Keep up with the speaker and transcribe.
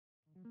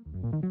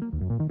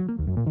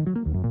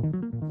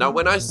Now,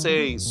 when I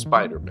say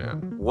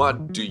Spider-Man,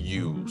 what do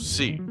you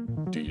see?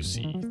 Do you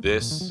see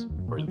this,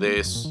 or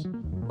this,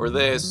 or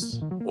this,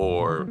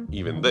 or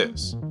even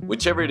this?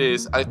 Whichever it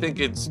is, I think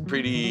it's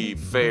pretty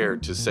fair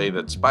to say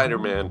that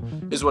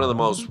Spider-Man is one of the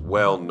most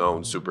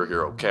well-known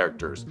superhero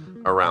characters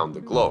around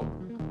the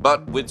globe.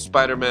 But with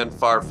Spider-Man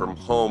Far From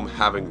Home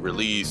having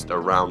released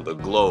around the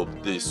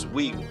globe this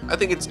week, I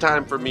think it's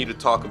time for me to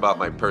talk about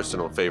my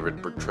personal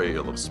favorite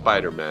portrayal of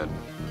Spider-Man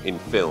in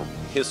film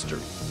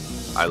history.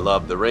 I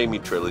love the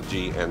Raimi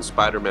trilogy, and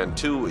Spider-Man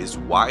 2 is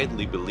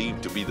widely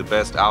believed to be the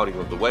best outing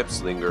of the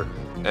web-slinger,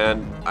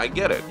 and I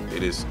get it,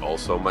 it is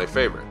also my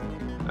favorite.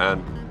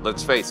 And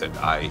let's face it,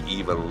 I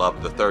even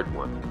love the third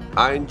one.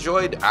 I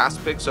enjoyed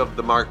aspects of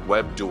the Mark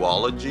Webb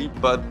duology,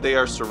 but they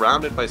are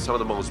surrounded by some of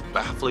the most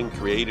baffling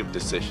creative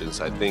decisions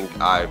I think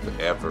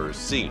I've ever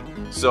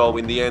seen. So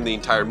in the end, the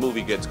entire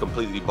movie gets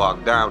completely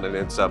bogged down and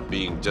ends up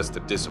being just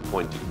a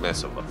disappointing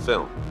mess of a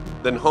film.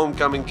 Then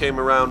Homecoming came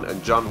around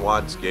and John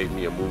Watts gave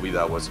me a movie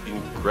that was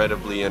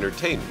incredibly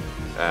entertaining,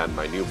 and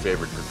my new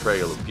favorite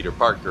portrayal of Peter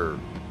Parker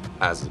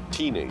as a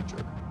teenager.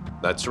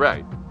 That's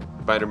right.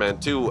 Spider-Man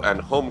 2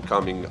 and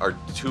Homecoming are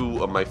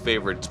two of my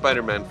favorite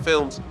Spider-Man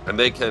films, and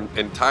they can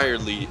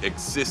entirely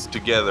exist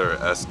together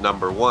as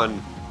number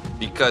one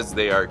because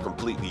they are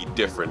completely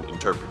different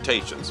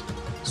interpretations.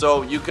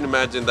 So you can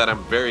imagine that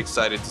I'm very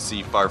excited to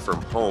see Far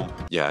From Home.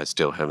 Yeah, I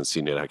still haven't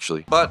seen it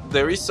actually. But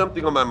there is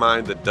something on my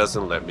mind that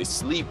doesn't let me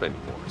sleep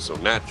anymore, so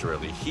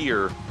naturally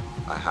here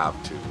I have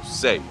to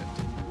say it.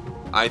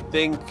 I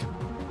think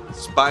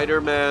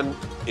Spider-Man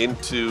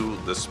Into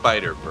the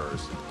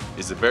Spider-Verse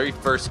is the very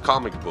first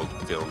comic book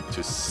film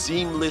to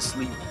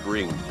seamlessly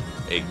bring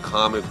a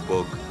comic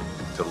book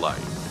to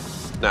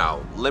life.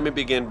 Now, let me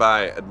begin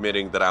by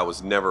admitting that I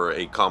was never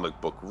a comic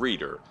book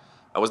reader.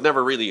 I was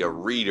never really a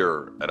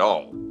reader at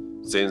all.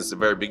 Since the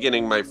very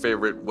beginning, my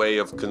favorite way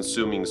of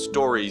consuming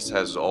stories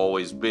has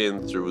always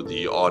been through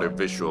the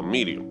audiovisual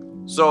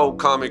medium. So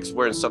comics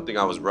weren't something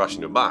I was rushing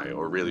to buy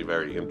or really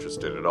very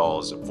interested at all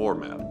as a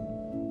format.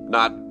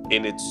 Not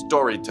in its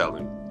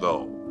storytelling,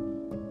 though.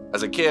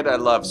 As a kid, I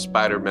loved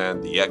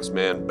Spider-Man, the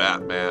X-Men,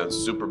 Batman,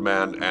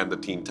 Superman, and the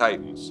Teen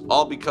Titans,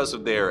 all because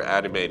of their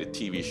animated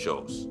TV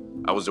shows.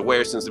 I was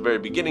aware since the very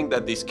beginning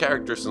that these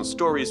characters and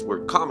stories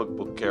were comic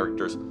book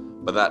characters,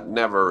 but that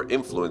never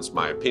influenced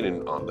my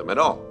opinion on them at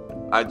all.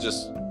 I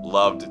just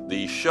loved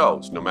these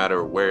shows, no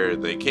matter where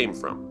they came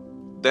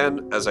from.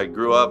 Then, as I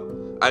grew up,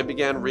 I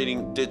began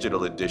reading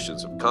digital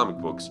editions of comic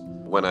books.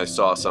 When I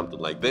saw something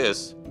like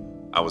this,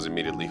 I was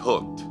immediately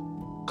hooked.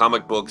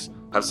 Comic books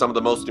have some of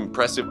the most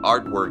impressive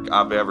artwork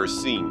I've ever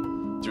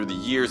seen. Through the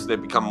years,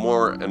 they've become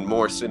more and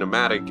more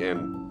cinematic,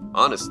 and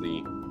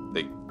honestly,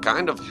 they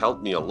kind of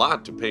helped me a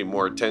lot to pay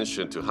more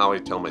attention to how I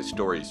tell my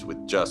stories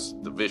with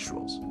just the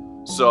visuals.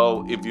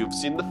 So, if you've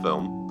seen the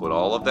film, put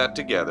all of that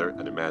together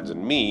and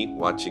imagine me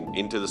watching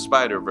Into the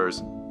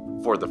Spider-Verse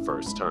for the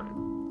first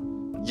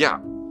time. Yeah,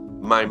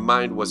 my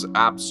mind was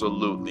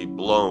absolutely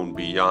blown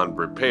beyond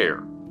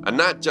repair. And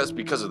not just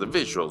because of the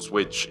visuals,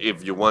 which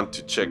if you want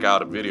to check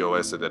out a video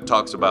essay that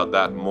talks about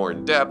that more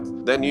in depth,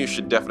 then you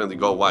should definitely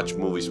go watch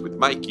Movies with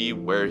Mikey,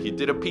 where he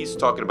did a piece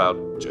talking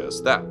about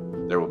just that.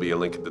 There will be a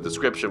link in the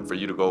description for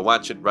you to go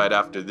watch it right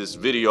after this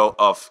video,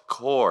 of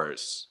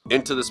course.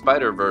 Into the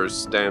Spider-Verse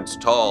stands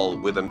tall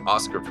with an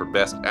Oscar for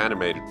Best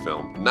Animated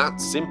Film, not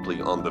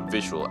simply on the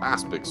visual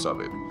aspects of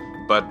it,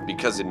 but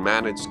because it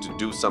managed to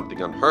do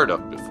something unheard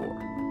of before.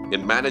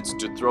 It managed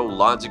to throw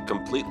logic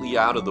completely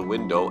out of the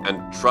window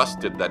and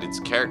trusted that its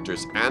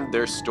characters and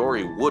their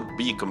story would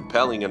be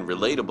compelling and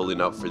relatable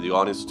enough for the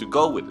audience to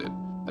go with it.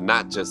 And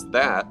not just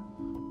that,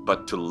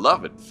 but to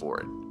love it for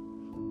it.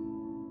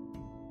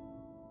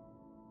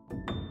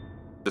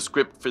 The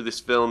script for this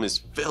film is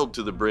filled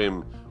to the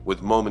brim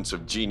with moments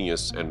of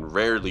genius, and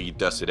rarely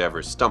does it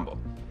ever stumble.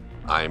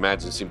 I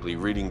imagine simply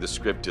reading the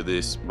script to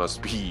this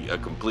must be a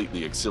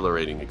completely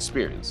exhilarating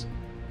experience.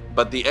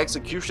 But the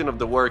execution of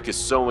the work is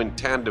so in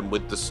tandem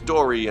with the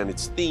story and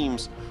its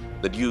themes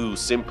that you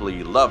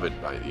simply love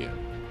it by the end.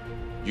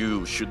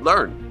 You should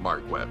learn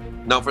Mark Webb.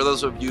 Now, for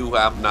those of you who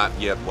have not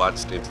yet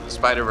watched Into the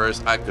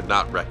Spider-Verse, I could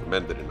not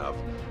recommend it enough.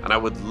 And I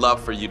would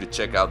love for you to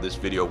check out this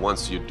video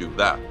once you do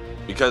that,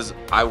 because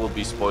I will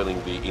be spoiling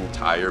the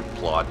entire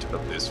plot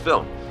of this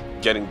film,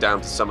 getting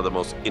down to some of the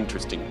most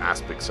interesting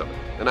aspects of it.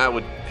 And I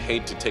would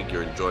hate to take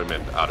your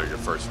enjoyment out of your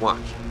first watch.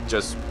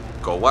 Just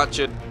go watch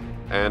it,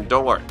 and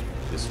don't worry.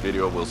 This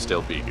video will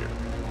still be here.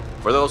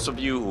 For those of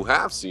you who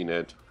have seen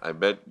it, I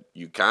bet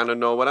you kind of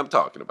know what I'm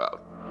talking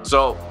about.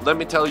 So let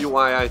me tell you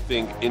why I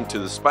think Into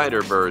the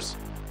Spider-Verse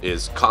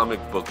is comic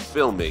book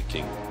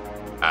filmmaking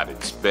at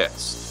its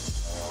best.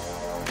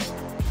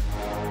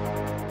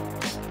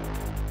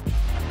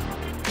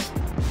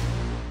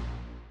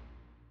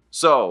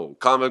 So,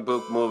 comic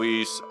book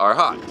movies are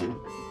hot.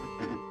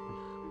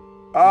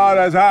 Oh,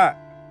 that's hot.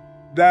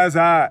 That's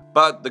hot.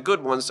 But the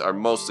good ones are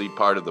mostly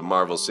part of the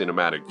Marvel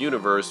Cinematic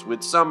Universe,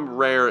 with some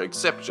rare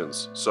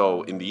exceptions,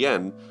 so in the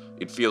end,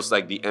 it feels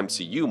like the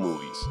MCU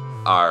movies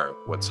are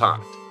what's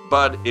hot.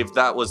 But if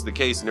that was the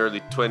case in early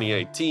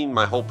 2018,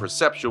 my whole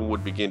perception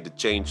would begin to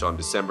change on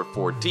December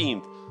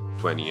 14th,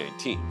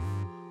 2018.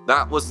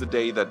 That was the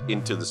day that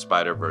Into the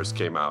Spider-Verse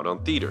came out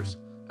on theaters,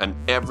 and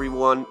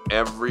everyone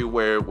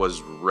everywhere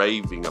was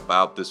raving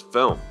about this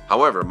film.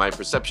 However, my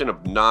perception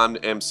of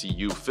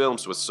non-MCU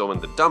films was so in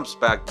the dumps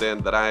back then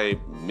that I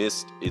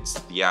missed its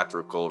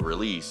theatrical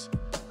release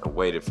and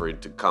waited for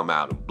it to come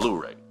out on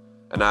Blu-ray.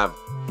 And I've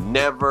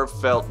never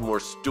felt more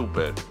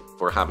stupid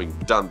for having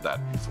done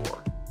that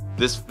before.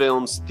 This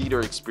film's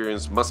theater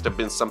experience must have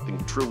been something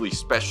truly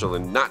special,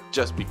 and not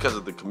just because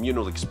of the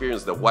communal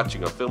experience that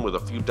watching a film with a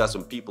few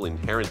dozen people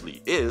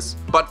inherently is,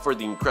 but for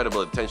the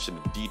incredible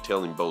attention to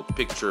detail in both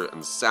picture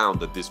and sound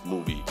that this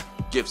movie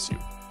gives you.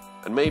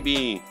 And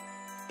maybe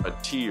a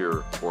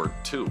tear or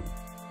two.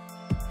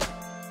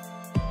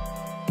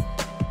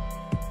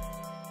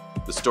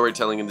 The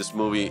storytelling in this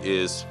movie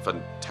is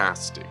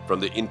fantastic. From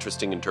the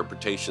interesting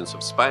interpretations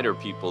of spider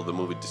people the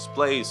movie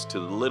displays to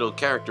the little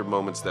character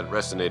moments that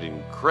resonated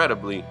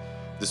incredibly,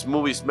 this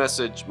movie's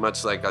message,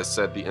 much like I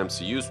said the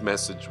MCU's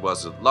message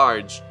was at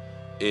large,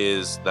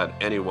 is that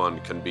anyone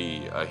can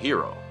be a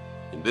hero.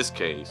 In this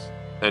case,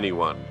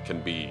 anyone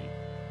can be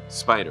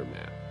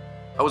Spider-Man.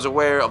 I was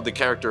aware of the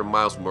character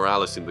Miles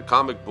Morales in the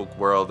comic book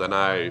world, and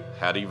I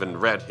had even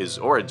read his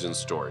origin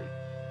story.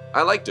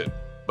 I liked it,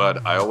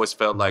 but I always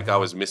felt like I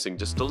was missing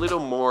just a little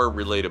more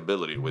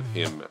relatability with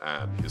him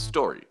and his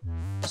story.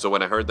 So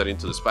when I heard that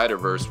Into the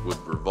Spider-Verse would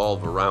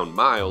revolve around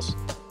Miles,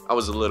 I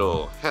was a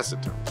little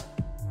hesitant.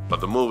 But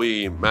the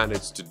movie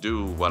managed to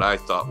do what I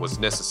thought was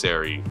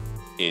necessary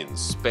in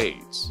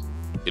spades.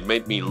 It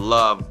made me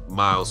love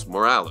Miles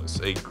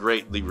Morales, a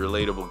greatly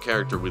relatable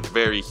character with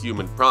very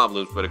human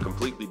problems, but a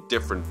completely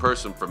different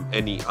person from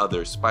any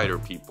other spider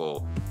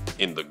people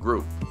in the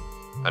group.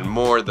 And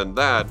more than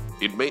that,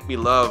 it made me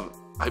love,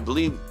 I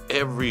believe,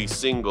 every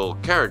single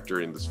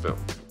character in this film.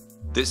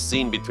 This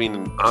scene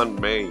between Aunt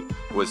May,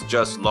 who has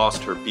just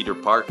lost her Peter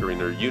Parker in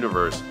her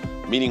universe,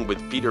 meeting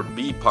with Peter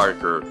B.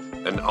 Parker,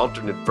 an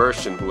alternate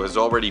version who has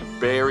already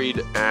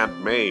buried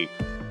Aunt May,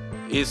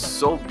 is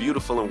so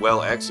beautiful and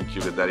well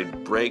executed that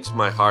it breaks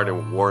my heart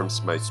and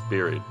warms my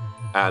spirit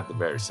at the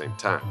very same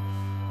time.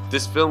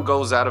 This film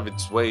goes out of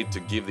its way to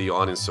give the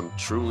audience some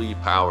truly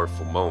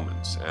powerful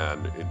moments,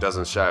 and it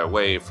doesn't shy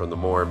away from the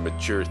more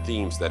mature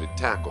themes that it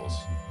tackles.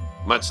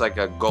 Much like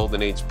a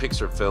Golden Age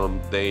Pixar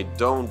film, they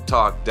don't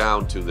talk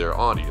down to their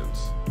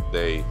audience.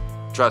 They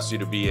trust you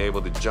to be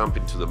able to jump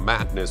into the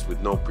madness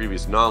with no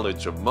previous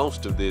knowledge of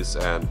most of this,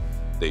 and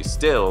they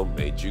still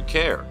made you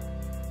care.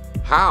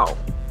 How?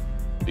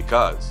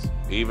 Because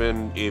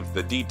even if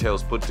the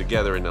details put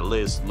together in a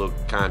list look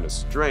kinda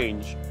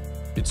strange,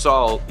 it's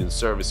all in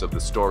service of the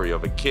story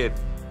of a kid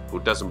who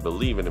doesn't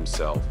believe in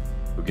himself,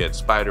 who gets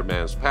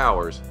Spider-Man's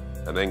powers,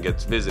 and then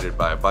gets visited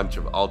by a bunch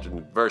of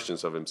alternate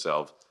versions of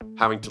himself,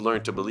 having to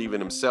learn to believe in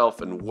himself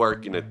and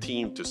work in a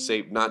team to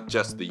save not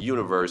just the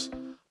universe,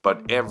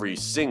 but every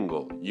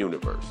single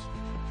universe.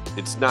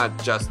 It's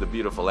not just the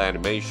beautiful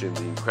animation,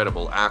 the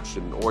incredible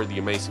action, or the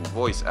amazing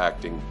voice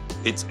acting.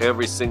 It's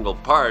every single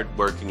part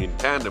working in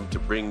tandem to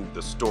bring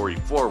the story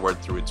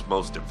forward through its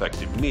most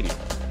effective medium.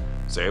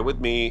 Say it with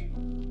me.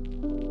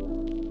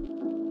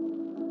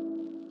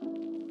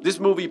 This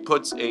movie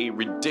puts a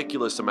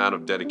ridiculous amount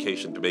of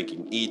dedication to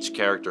making each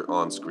character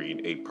on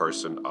screen a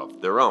person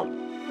of their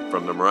own.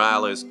 From the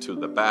Morales to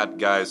the bad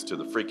guys to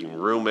the freaking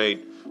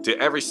roommate to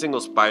every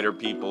single spider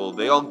people,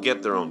 they all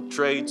get their own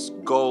traits,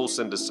 goals,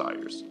 and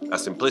desires,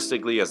 as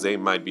simplistically as they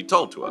might be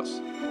told to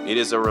us. It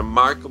is a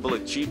remarkable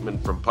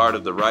achievement from part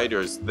of the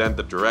writers, then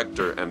the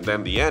director, and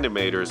then the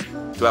animators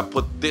to have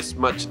put this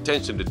much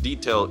attention to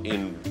detail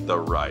in the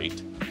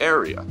right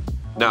area.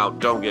 Now,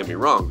 don't get me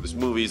wrong, this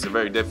movie is the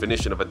very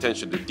definition of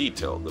attention to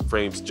detail. The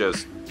frames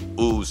just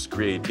ooze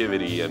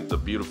creativity and the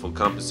beautiful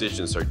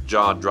compositions are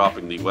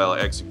jaw-droppingly well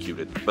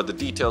executed, but the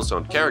details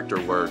on character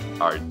work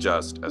are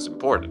just as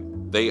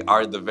important. They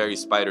are the very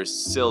spider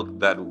silk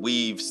that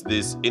weaves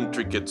this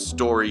intricate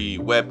story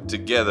web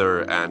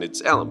together and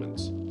its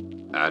elements.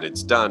 And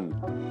it's done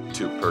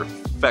to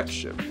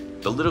perfection.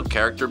 The little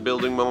character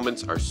building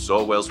moments are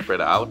so well spread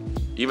out,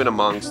 even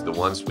amongst the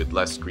ones with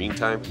less screen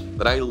time,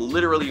 that I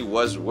literally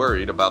was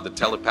worried about the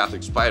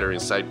telepathic spider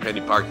inside Penny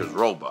Parker's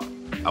robot.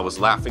 I was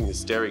laughing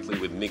hysterically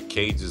with Nick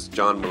Cage's,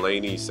 John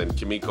Mulaney's, and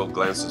Kimiko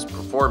Glance's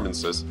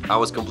performances. I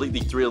was completely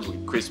thrilled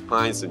with Chris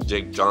Pine's and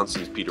Jake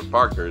Johnson's Peter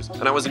Parker's,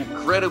 and I was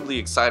incredibly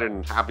excited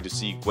and happy to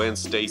see Gwen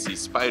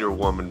Stacy's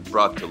Spider-Woman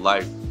brought to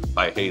life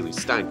by Haley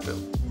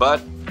Steinfeld.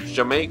 But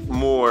Shameik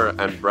Moore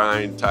and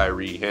Brian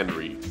Tyree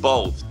Henry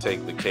both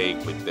take the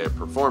cake with their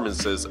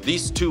performances.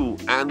 These two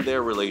and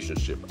their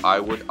relationship, I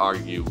would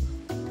argue,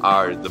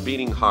 are the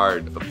beating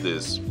heart of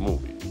this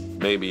movie.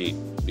 Maybe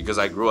because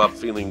I grew up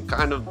feeling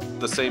kind of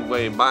the same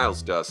way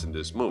Miles does in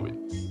this movie,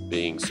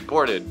 being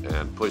supported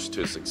and pushed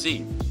to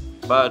succeed,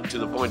 but to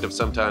the point of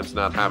sometimes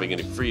not having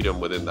any freedom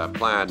within that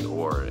plan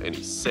or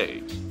any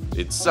say.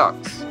 It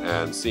sucks,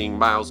 and seeing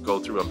Miles go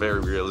through a very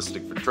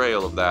realistic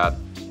portrayal of that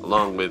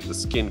along with the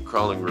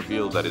skin-crawling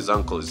reveal that his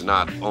uncle is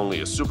not only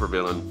a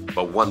supervillain,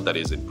 but one that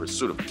is in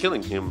pursuit of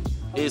killing him,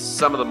 is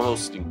some of the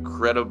most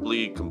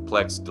incredibly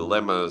complex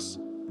dilemmas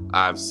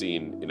I've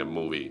seen in a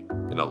movie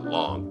in a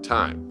long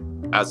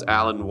time. As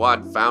Alan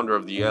Watt, founder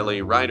of the LA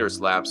Writers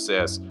Lab,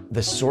 says,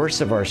 the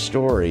source of our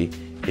story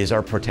is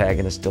our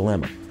protagonist's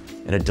dilemma.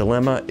 And a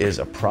dilemma is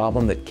a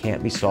problem that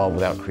can't be solved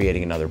without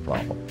creating another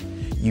problem.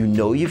 You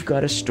know you've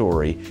got a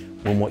story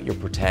when what your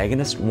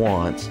protagonist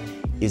wants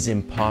is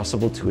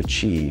impossible to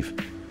achieve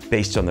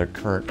based on their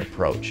current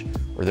approach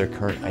or their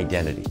current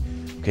identity.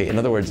 Okay, in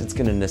other words, it's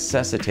going to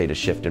necessitate a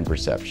shift in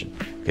perception.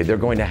 Okay, they're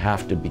going to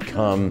have to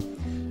become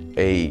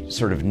a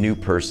sort of new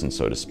person,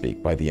 so to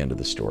speak, by the end of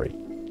the story.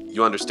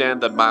 You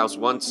understand that Miles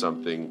wants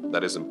something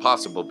that is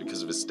impossible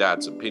because of his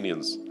dad's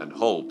opinions and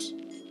hopes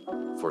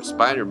for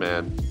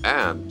Spider-Man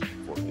and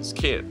for his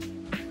kid.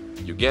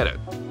 You get it,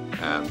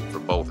 and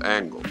from both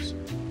angles.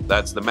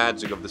 That's the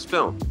magic of this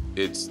film.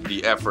 It's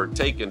the effort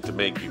taken to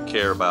make you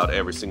care about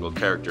every single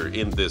character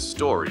in this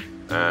story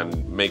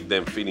and make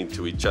them fit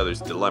into each other's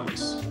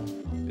dilemmas.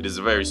 It is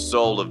the very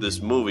soul of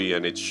this movie,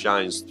 and it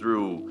shines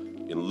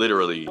through in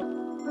literally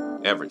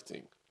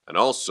everything. And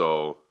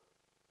also,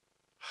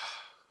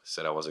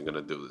 said I wasn't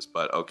gonna do this,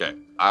 but okay.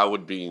 I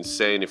would be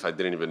insane if I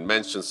didn't even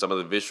mention some of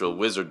the visual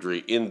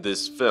wizardry in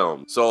this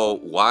film. So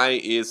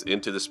why is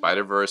Into the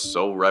Spider-Verse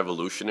so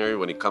revolutionary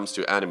when it comes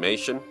to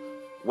animation?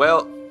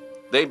 Well,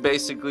 they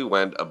basically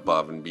went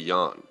above and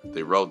beyond.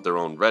 They wrote their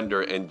own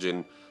render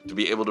engine to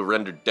be able to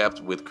render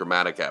depth with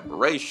chromatic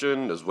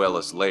aberration, as well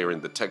as layering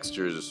the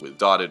textures with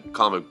dotted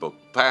comic book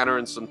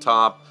patterns on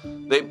top.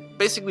 They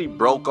basically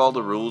broke all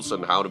the rules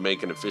on how to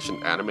make an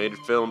efficient animated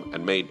film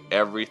and made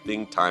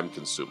everything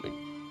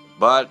time-consuming.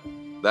 But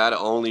that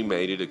only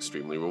made it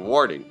extremely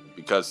rewarding,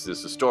 because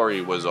this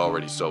story was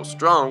already so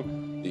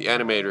strong, the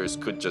animators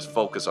could just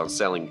focus on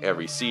selling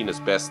every scene as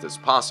best as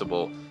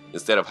possible,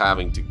 instead of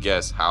having to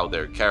guess how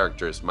their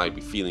characters might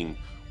be feeling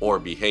or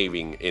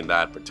behaving in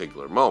that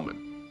particular moment.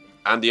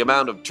 And the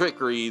amount of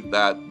trickery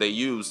that they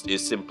used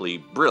is simply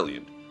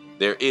brilliant.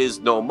 There is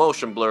no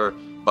motion blur,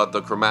 but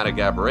the chromatic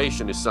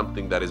aberration is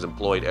something that is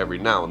employed every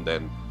now and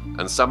then,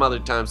 and some other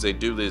times they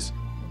do this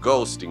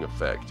ghosting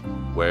effect,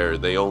 where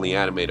they only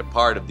animate a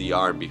part of the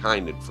arm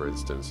behind it, for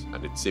instance,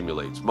 and it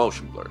simulates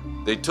motion blur.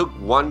 They took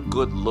one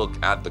good look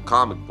at the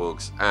comic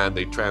books and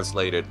they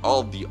translated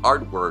all the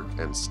artwork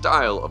and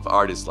style of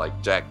artists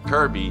like Jack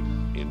Kirby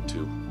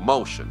into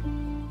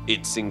motion.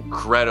 It's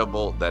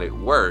incredible that it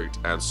worked,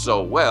 and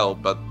so well,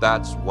 but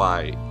that's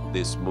why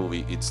this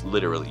movie, it's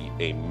literally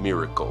a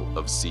miracle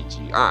of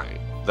CGI.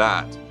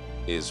 That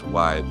is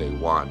why they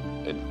won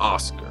an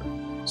Oscar.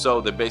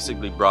 So they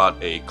basically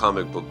brought a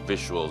comic book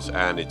visuals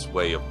and its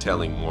way of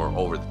telling more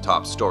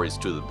over-the-top stories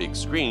to the big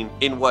screen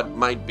in what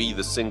might be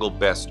the single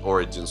best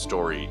origin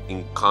story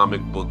in comic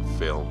book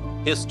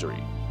film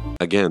history.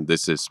 Again,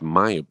 this is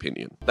my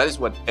opinion. That is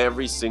what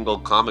every single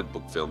comic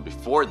book film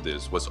before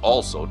this was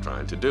also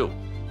trying to do.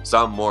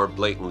 Some more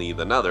blatantly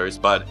than others,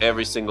 but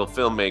every single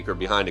filmmaker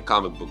behind a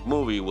comic book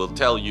movie will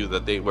tell you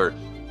that they were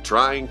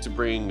trying to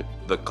bring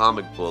the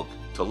comic book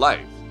to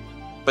life.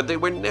 But they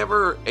were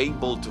never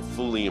able to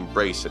fully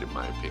embrace it, in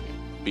my opinion,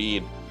 be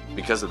it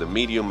because of the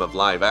medium of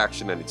live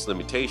action and its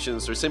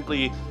limitations, or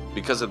simply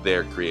because of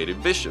their creative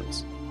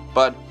visions.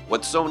 But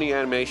what Sony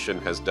Animation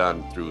has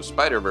done through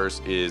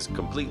Spider-Verse is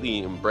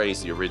completely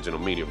embrace the original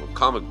medium of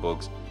comic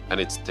books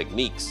and its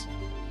techniques,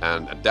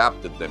 and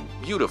adapted them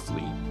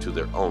beautifully to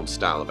their own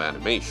style of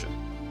animation.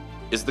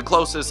 It's the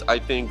closest I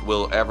think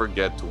we'll ever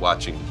get to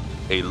watching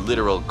a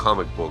literal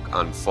comic book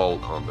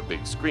unfold on the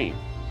big screen.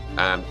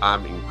 And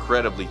I'm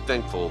incredibly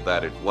thankful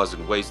that it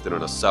wasn't wasted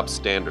on a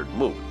substandard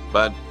movie.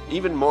 But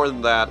even more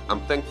than that, I'm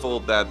thankful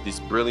that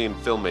these brilliant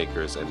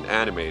filmmakers and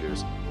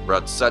animators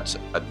brought such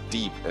a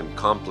deep and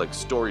complex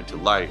story to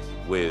life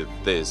with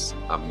this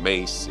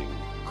amazing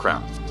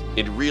craft.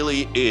 It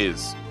really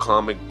is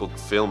comic book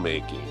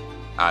filmmaking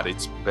at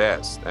its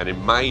best, and it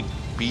might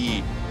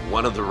be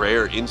one of the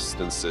rare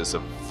instances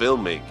of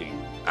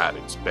filmmaking at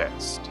its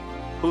best.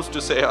 Who's to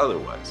say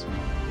otherwise?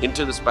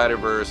 Into the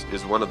Spider-Verse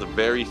is one of the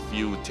very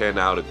few 10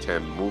 out of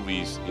 10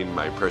 movies in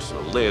my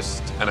personal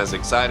list, and as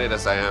excited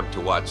as I am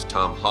to watch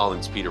Tom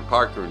Holland's Peter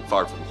Parker in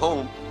Far From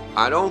Home,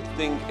 I don't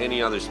think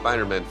any other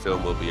Spider-Man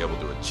film will be able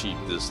to achieve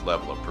this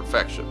level of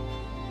perfection.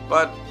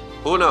 But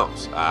who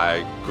knows?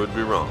 I could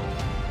be wrong.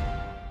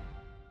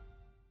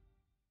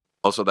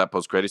 Also, that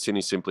post-credit scene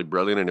is simply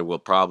brilliant, and it will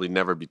probably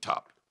never be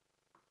topped.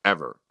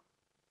 Ever.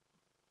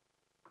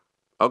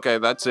 Okay,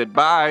 that's it.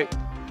 Bye!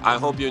 I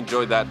hope you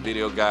enjoyed that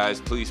video, guys.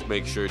 Please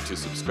make sure to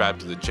subscribe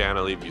to the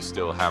channel if you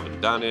still haven't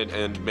done it,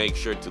 and make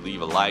sure to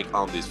leave a like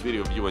on this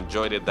video if you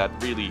enjoyed it. That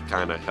really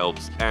kind of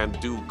helps. And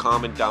do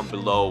comment down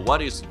below,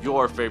 what is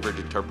your favorite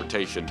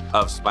interpretation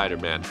of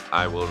Spider-Man?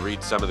 I will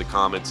read some of the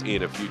comments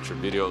in a future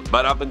video.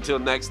 But up until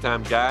next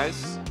time,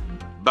 guys,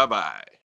 bye-bye.